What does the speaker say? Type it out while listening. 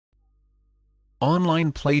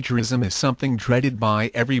Online plagiarism is something dreaded by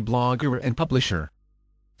every blogger and publisher.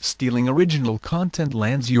 Stealing original content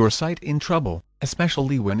lands your site in trouble,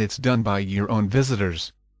 especially when it's done by your own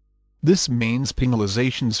visitors. This means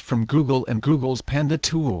penalizations from Google and Google's Panda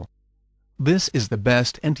tool. This is the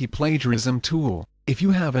best anti-plagiarism tool if you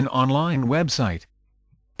have an online website.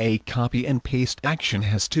 A copy and paste action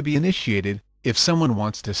has to be initiated if someone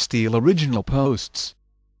wants to steal original posts.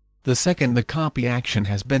 The second the copy action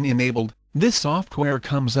has been enabled, this software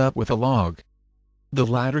comes up with a log. The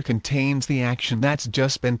latter contains the action that's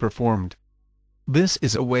just been performed. This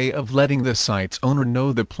is a way of letting the site's owner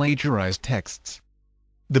know the plagiarized texts.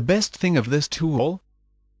 The best thing of this tool?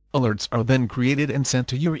 Alerts are then created and sent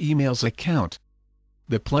to your email's account.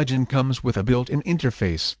 The plugin comes with a built-in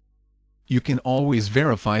interface. You can always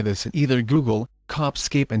verify this in either Google,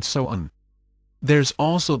 Copyscape and so on. There's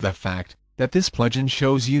also the fact that this plugin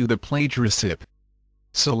shows you the plagiarism.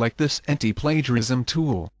 Select this anti-plagiarism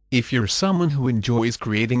tool if you're someone who enjoys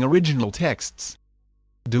creating original texts.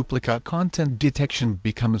 Duplicate content detection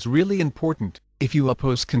becomes really important if you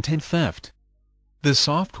oppose content theft. The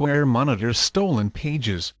software monitors stolen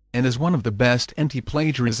pages and is one of the best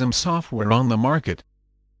anti-plagiarism software on the market.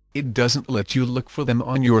 It doesn't let you look for them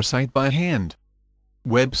on your site by hand.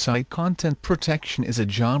 Website content protection is a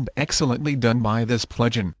job excellently done by this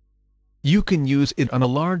plugin. You can use it on a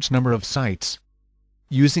large number of sites.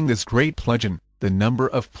 Using this great plugin, the number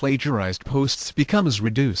of plagiarized posts becomes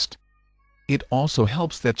reduced. It also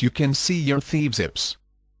helps that you can see your thieves' tips.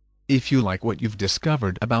 If you like what you've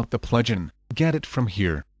discovered about the plugin, get it from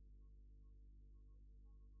here.